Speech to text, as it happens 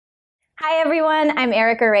Hi everyone, I'm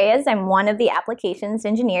Erika Reyes. I'm one of the applications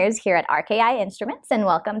engineers here at RKI Instruments, and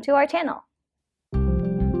welcome to our channel.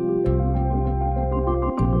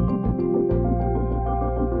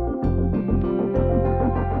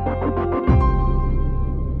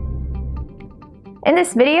 In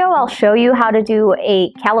this video, I'll show you how to do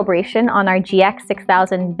a calibration on our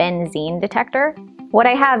GX-6000 benzene detector. What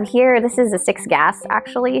I have here, this is a 6-gas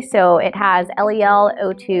actually, so it has LEL,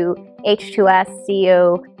 O2, H2S,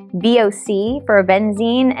 CO, VOC for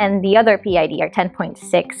benzene, and the other PID are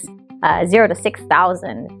 10.6, 0 to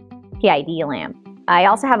 6000 PID lamp. I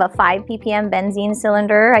also have a 5 PPM benzene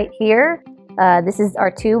cylinder right here. This is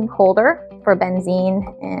our tube holder for benzene,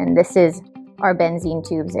 and this is our benzene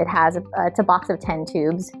tubes. It has it's a box of 10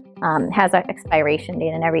 tubes. Has an expiration date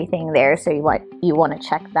and everything there, so you want to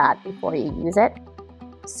check that before you use it.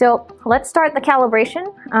 So let's start the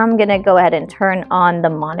calibration. I'm gonna go ahead and turn on the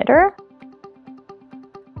monitor.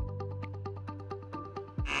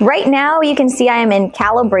 Right now you can see I am in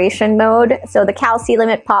calibration mode. So the cal C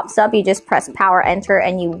limit pops up, you just press power enter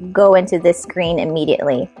and you go into this screen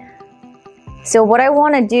immediately. So what I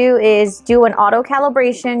want to do is do an auto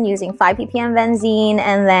calibration using 5 ppm benzene,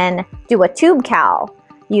 and then do a tube cal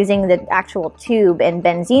using the actual tube and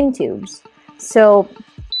benzene tubes. So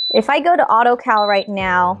if I go to auto cal right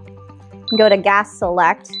now, go to gas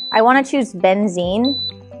select, I want to choose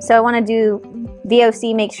benzene. So I want to do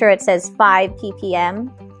VOC, make sure it says 5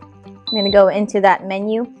 ppm. I'm going to go into that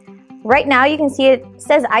menu. Right now you can see it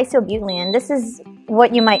says isobutylene. This is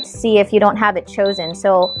what you might see if you don't have it chosen.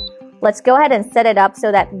 So let's go ahead and set it up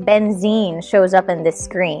so that benzene shows up in this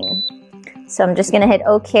screen. So I'm just going to hit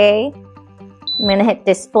OK. I'm going to hit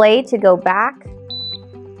display to go back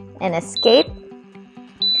and escape.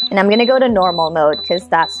 And I'm going to go to normal mode because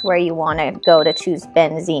that's where you want to go to choose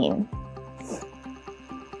benzene.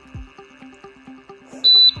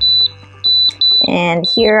 And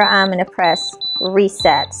here I'm going to press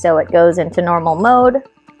reset so it goes into normal mode.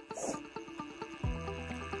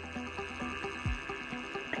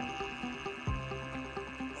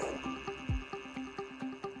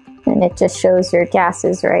 And it just shows your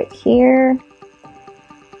gases right here.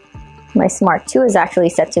 My Smart 2 is actually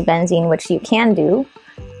set to benzene, which you can do,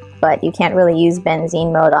 but you can't really use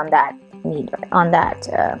benzene mode on that meter, on that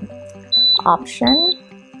option.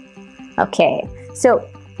 Okay, so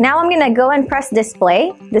now I'm going to go and press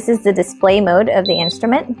display. This is the display mode of the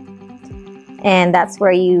instrument, and that's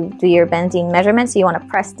where you do your benzene measurement. So you want to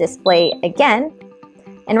press display again.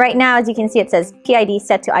 And right now, as you can see, it says PID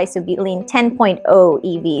set to isobutylene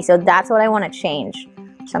 10.0 EV. So that's what I want to change.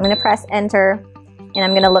 So I'm going to press enter, and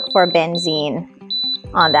I'm going to look for benzene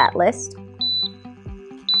on that list.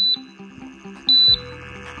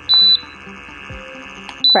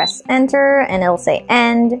 Press enter, and it'll say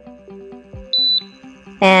end.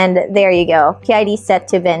 And there you go, PID set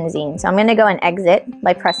to benzene. So I'm going to go and exit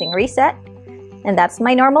by pressing reset. And that's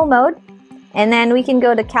my normal mode. And then we can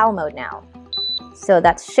go to cal mode now. So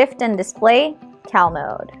that's shift and display, cal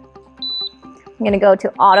mode. I'm going to go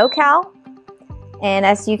to auto cal. And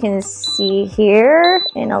as you can see here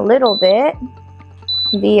in a little bit,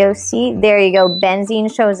 VOC, there you go,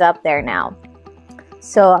 benzene shows up there now.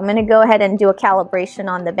 So I'm going to go ahead and do a calibration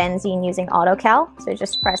on the benzene using auto cal. So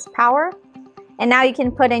just press power. And now you can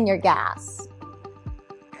put in your gas.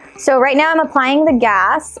 So right now I'm applying the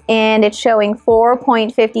gas and it's showing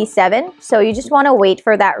 4.57. So you just want to wait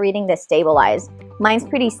for that reading to stabilize. Mine's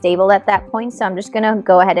pretty stable at that point, so I'm just going to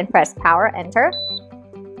go ahead and press power enter.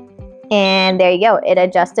 And there you go, it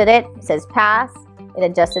adjusted it. It says pass. It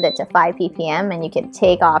adjusted it to 5 ppm, and you can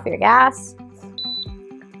take off your gas.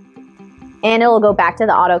 And it will go back to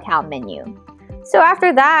the auto cal menu. So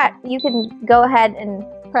after that, you can go ahead and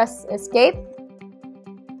press escape.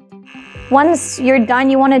 Once you're done,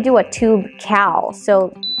 you want to do a tube cal.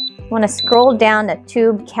 So you want to scroll down to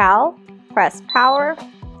tube cal, press power,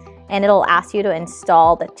 and it'll ask you to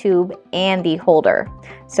install the tube and the holder.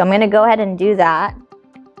 So I'm going to go ahead and do that.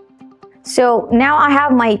 So now I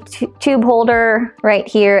have my tube holder right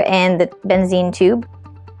here and the benzene tube.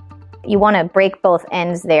 You want to break both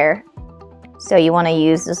ends there. So you want to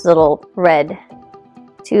use this little red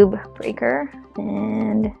tube breaker,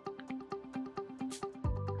 and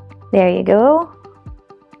there you go.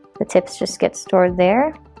 The tips just get stored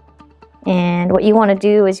there. And what you want to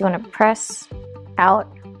do is you want to press out,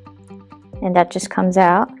 and that just comes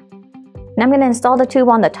out. And I'm going to install the tube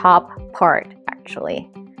on the top part actually.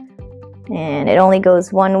 And it only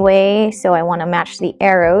goes one way, so I want to match the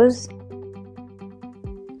arrows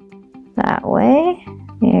that way.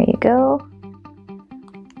 There you go.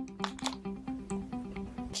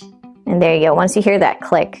 And there you go. Once you hear that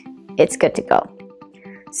click, it's good to go.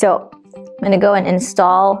 So going to go and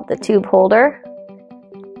install the tube holder.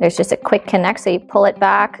 There's just a quick connect, so you pull it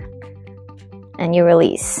back and you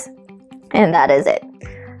release. And that is it.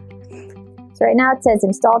 So right now it says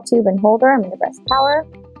install tube and holder. I'm going to press power.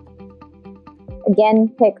 Again,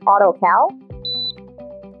 pick auto cal.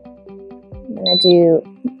 I'm going to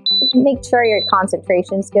make sure your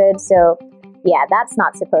concentration's good. So yeah, that's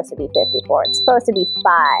not supposed to be 54. It's supposed to be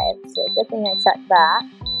 5. So good thing I checked that.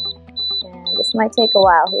 And this might take a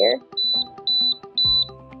while here.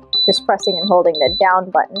 Just pressing and holding the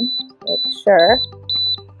down button. Make sure.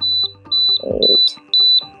 8,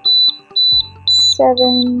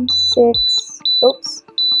 7, 6, oops.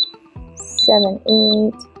 7,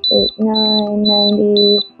 8, 8, 9,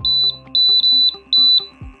 90.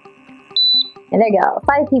 And there you go,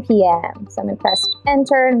 5 ppm. So I'm going to press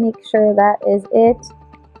enter and make sure that is it.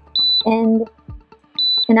 And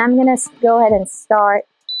I'm going to go ahead and start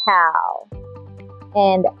cal.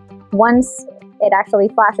 And once it actually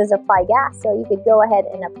flashes apply gas, so you could go ahead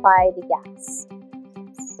and apply the gas.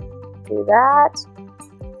 Do that.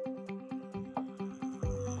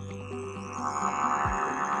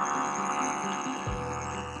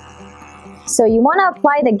 So you want to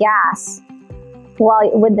apply the gas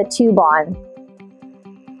with the tube on.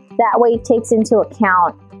 That way it takes into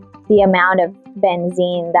account the amount of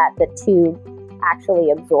benzene that the tube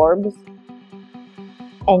actually absorbs,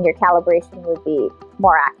 and your calibration would be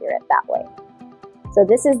more accurate that way. So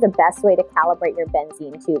this is the best way to calibrate your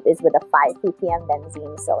benzene tube, is with a 5 ppm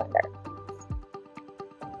benzene cylinder.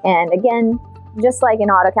 And again, just like in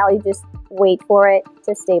AutoCal, you just wait for it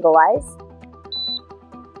to stabilize.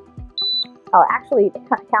 Oh, actually it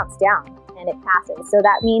counts down and it passes. So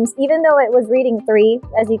that means even though it was reading 3,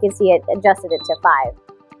 as you can see, it adjusted it to 5.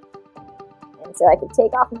 And so I could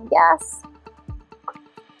take off my gas.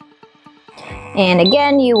 And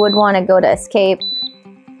again, you would want to go to escape,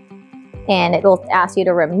 and it will ask you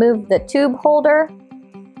to remove the tube holder.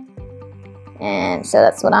 And so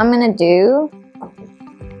that's what I'm going to do.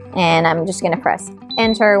 And I'm just going to press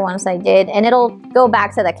enter once I did, and it'll go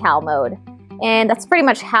back to the cal mode. And that's pretty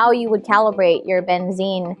much how you would calibrate your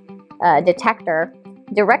benzene detector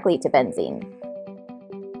directly to benzene.